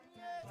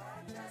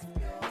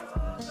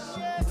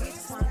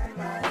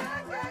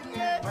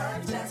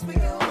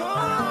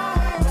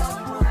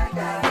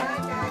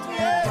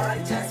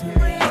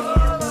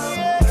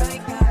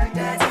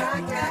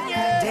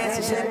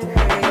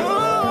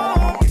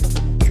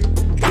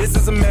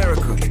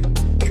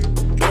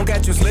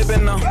catch you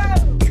slipping now.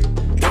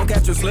 Don't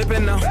catch you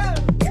slipping now.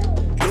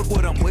 Look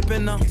what I'm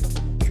whipping now.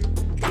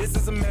 This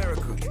is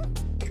America.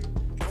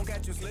 Don't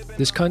catch you slipping.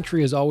 This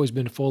country has always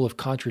been full of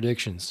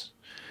contradictions,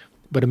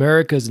 but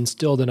America has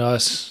instilled in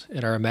us,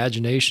 in our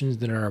imaginations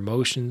and in our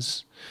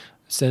emotions,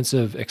 a sense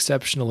of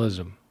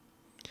exceptionalism.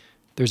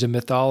 There's a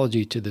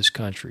mythology to this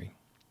country.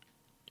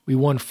 We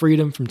won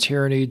freedom from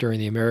tyranny during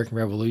the American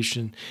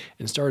Revolution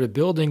and started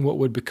building what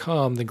would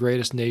become the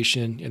greatest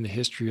nation in the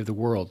history of the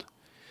world.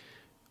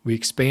 We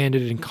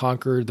expanded and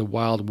conquered the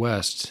Wild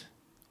West.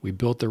 We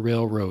built the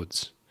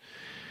railroads.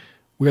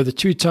 We are the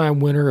two-time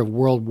winner of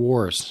world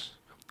wars.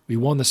 We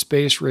won the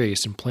space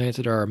race and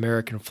planted our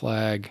American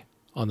flag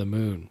on the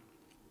moon.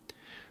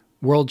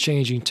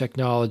 World-changing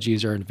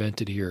technologies are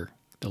invented here,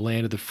 the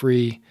land of the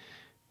free,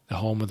 the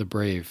home of the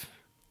brave.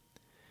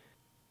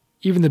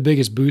 Even the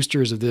biggest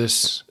boosters of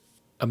this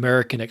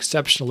American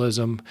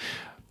exceptionalism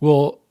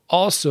will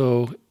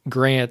also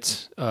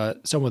grant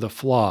some of the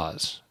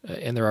flaws,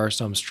 and there are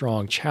some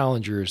strong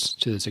challengers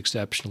to this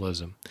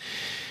exceptionalism.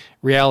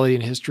 Reality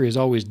in history is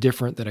always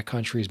different than a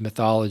country's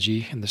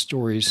mythology and the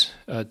stories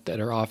that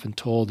are often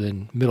told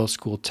in middle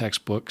school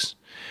textbooks.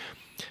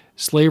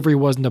 Slavery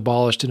wasn't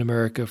abolished in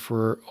America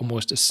for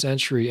almost a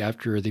century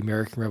after the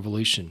American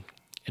Revolution,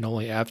 and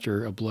only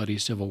after a bloody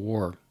Civil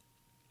War.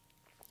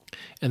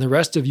 And the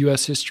rest of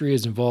U.S. history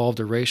has involved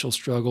a racial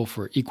struggle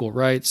for equal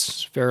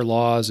rights, fair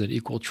laws, and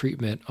equal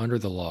treatment under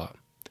the law.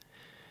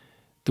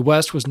 The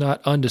West was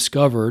not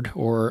undiscovered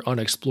or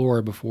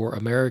unexplored before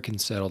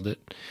Americans settled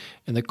it,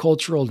 and the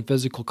cultural and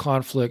physical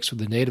conflicts with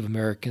the Native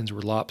Americans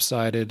were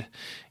lopsided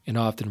and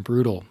often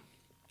brutal.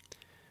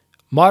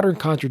 Modern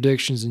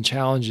contradictions and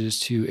challenges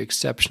to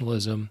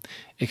exceptionalism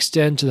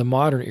extend to the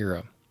modern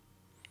era.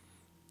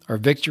 Our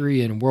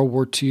victory in World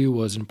War II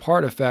was in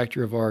part a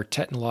factor of our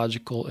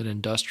technological and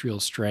industrial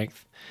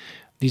strength.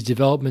 These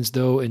developments,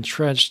 though,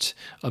 entrenched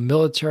a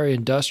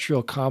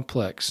military-industrial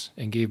complex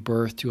and gave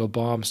birth to a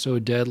bomb so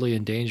deadly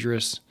and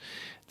dangerous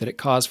that it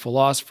caused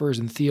philosophers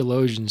and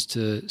theologians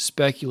to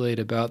speculate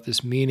about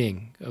this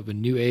meaning of a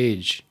new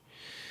age,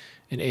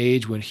 an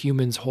age when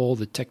humans hold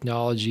the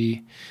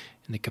technology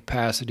and the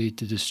capacity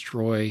to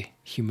destroy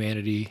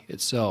humanity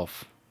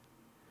itself.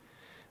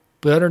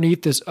 But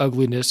underneath this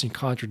ugliness and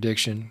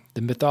contradiction,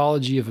 the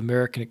mythology of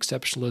American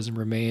exceptionalism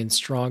remains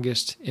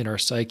strongest in our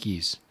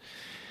psyches.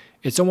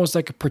 It's almost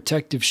like a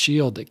protective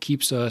shield that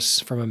keeps us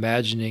from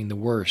imagining the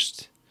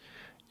worst.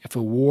 If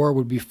a war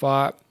would be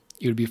fought,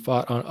 it would be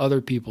fought on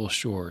other people's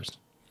shores.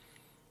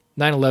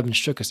 9/11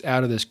 shook us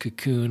out of this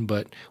cocoon,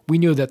 but we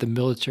knew that the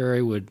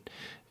military would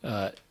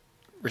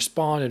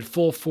respond in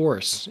full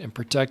force and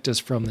protect us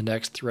from the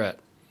next threat.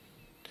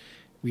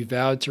 We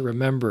vowed to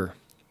remember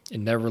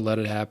and never let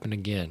it happen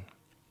again.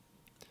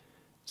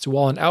 So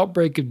while an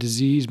outbreak of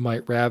disease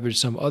might ravage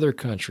some other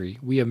country,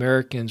 we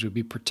Americans would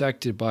be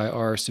protected by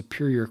our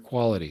superior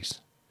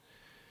qualities.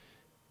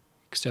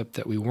 Except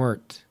that we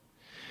weren't.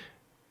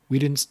 We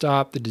didn't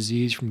stop the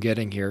disease from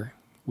getting here.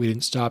 We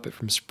didn't stop it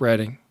from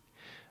spreading.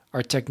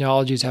 Our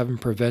technologies haven't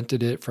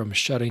prevented it from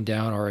shutting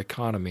down our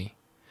economy.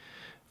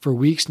 For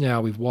weeks now,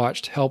 we've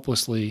watched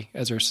helplessly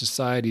as our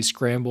society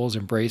scrambles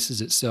and braces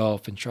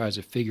itself and tries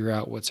to figure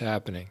out what's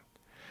happening.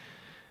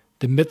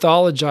 The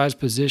mythologized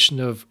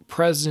position of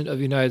President of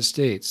the United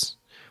States,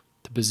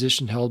 the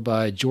position held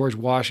by George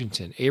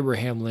Washington,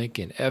 Abraham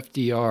Lincoln,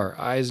 FDR,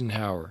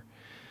 Eisenhower,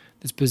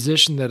 this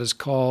position that is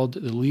called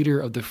the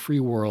leader of the free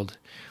world,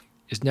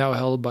 is now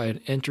held by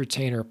an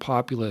entertainer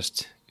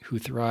populist who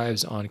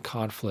thrives on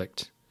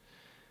conflict.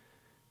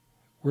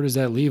 Where does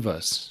that leave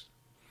us?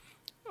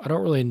 I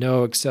don't really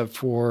know, except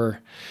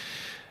for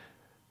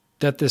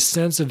that the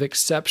sense of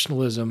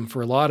exceptionalism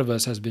for a lot of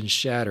us has been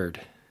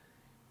shattered.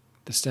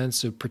 The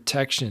sense of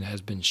protection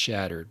has been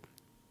shattered.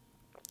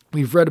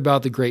 We've read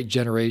about the great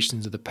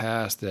generations of the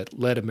past that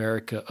led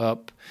America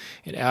up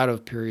and out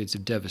of periods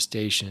of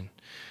devastation,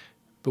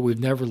 but we've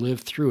never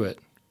lived through it.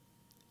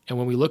 And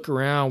when we look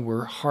around,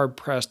 we're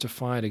hard-pressed to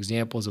find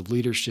examples of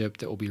leadership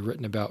that will be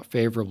written about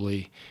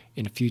favorably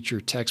in future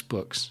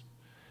textbooks.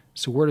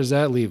 So where does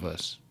that leave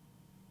us?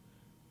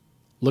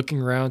 Looking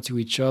around to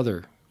each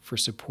other for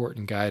support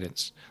and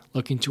guidance,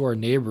 looking to our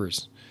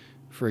neighbors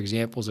for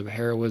examples of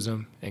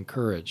heroism and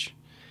courage,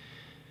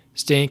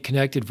 staying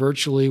connected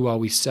virtually while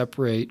we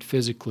separate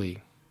physically.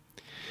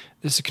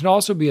 This can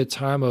also be a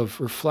time of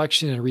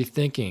reflection and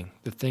rethinking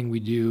the things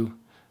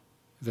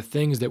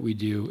that we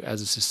do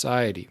as a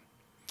society.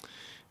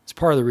 It's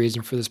part of the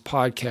reason for this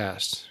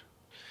podcast.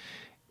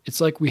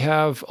 It's like we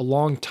have a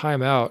long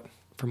time out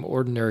from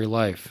ordinary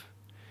life.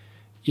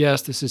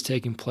 Yes, this is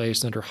taking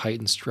place under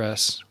heightened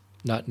stress,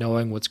 not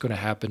knowing what's going to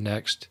happen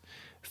next,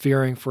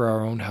 fearing for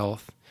our own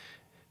health,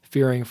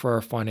 fearing for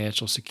our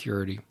financial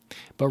security.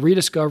 But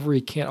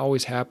rediscovery can't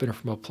always happen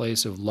from a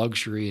place of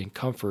luxury and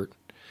comfort.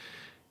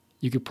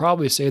 You could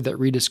probably say that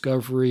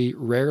rediscovery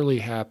rarely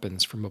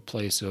happens from a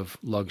place of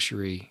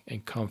luxury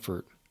and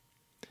comfort.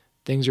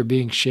 Things are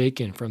being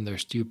shaken from their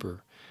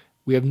stupor.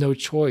 We have no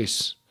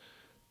choice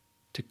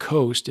to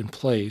coast in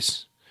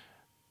place,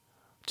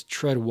 to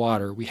tread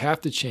water. We have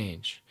to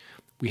change.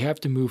 We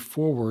have to move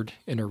forward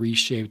in a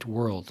reshaped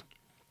world.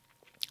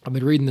 I've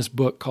been reading this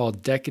book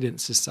called Decadent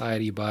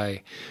Society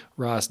by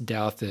Ross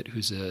Douthat,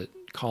 who's a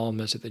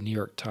columnist at the New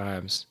York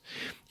Times.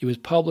 It was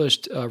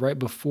published right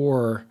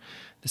before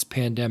this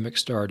pandemic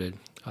started.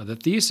 The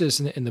thesis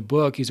in the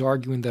book, he's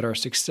arguing that our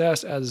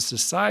success as a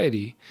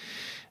society,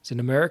 as an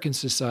American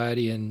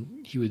society,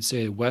 and he would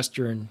say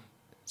Western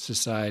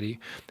society,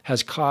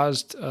 has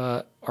caused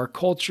our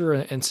culture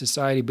and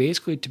society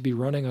basically to be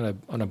running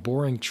on a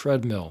boring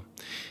treadmill,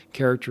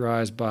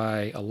 characterized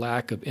by a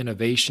lack of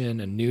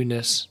innovation and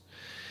newness.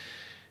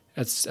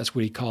 That's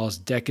what he calls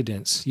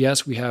decadence.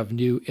 Yes, we have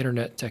new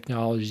internet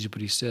technologies,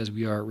 but he says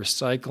we are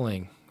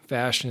recycling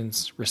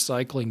fashions,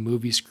 recycling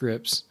movie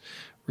scripts,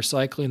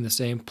 recycling the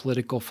same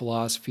political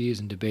philosophies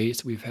and debates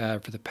that we've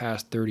had for the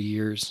past 30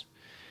 years.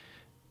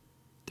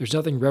 There's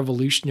nothing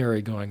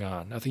revolutionary going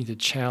on, nothing to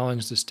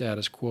challenge the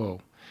status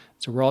quo.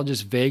 So we're all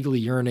just vaguely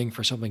yearning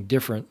for something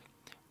different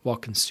while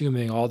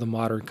consuming all the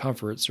modern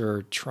comforts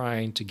or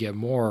trying to get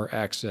more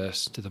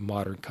access to the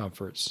modern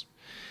comforts.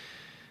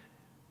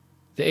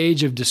 The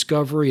age of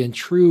discovery and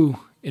true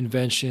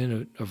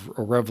invention of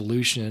a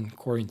revolution,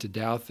 according to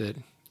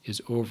Douthat,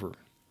 is over.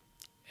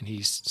 And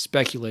he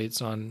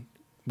speculates on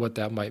what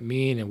that might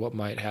mean and what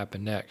might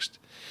happen next.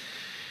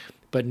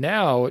 But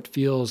now it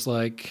feels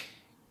like,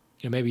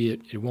 maybe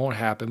it won't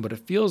happen, but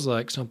it feels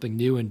like something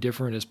new and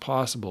different is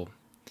possible.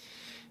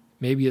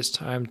 Maybe it's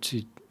time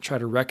to try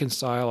to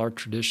reconcile our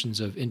traditions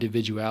of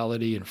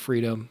individuality and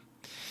freedom,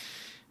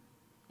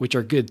 which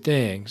are good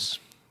things.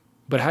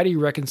 But how do you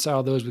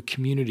reconcile those with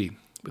community,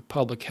 with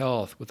public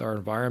health, with our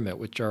environment,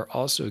 which are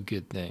also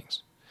good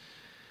things?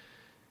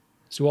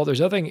 So while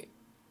there's nothing,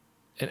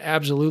 and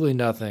absolutely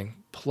nothing,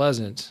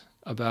 pleasant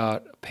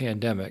about a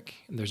pandemic,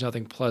 and there's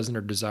nothing pleasant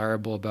or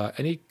desirable about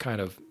any kind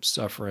of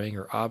suffering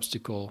or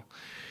obstacle,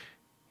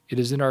 it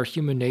is in our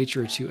human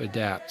nature to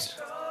adapt,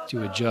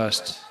 to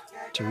adjust,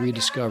 to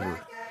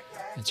rediscover,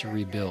 and to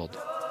rebuild.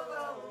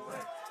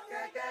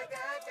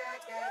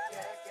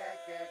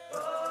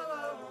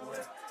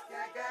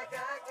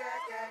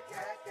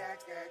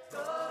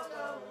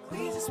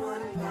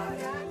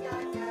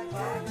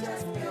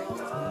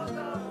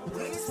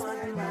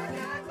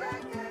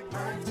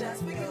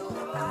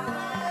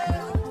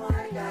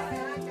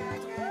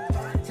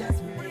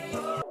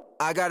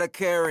 I gotta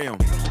carry him.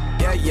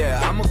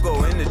 Yeah, I'ma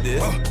go into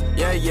this.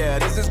 Yeah,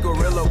 this is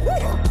gorilla.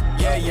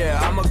 Yeah,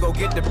 I'ma go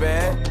get the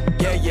bag.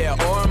 Yeah,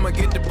 or I'ma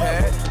get the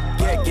pad.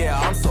 Yeah,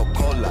 I'm so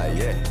cold like,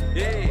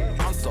 yeah.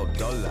 I'm so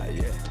dull like,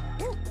 yeah.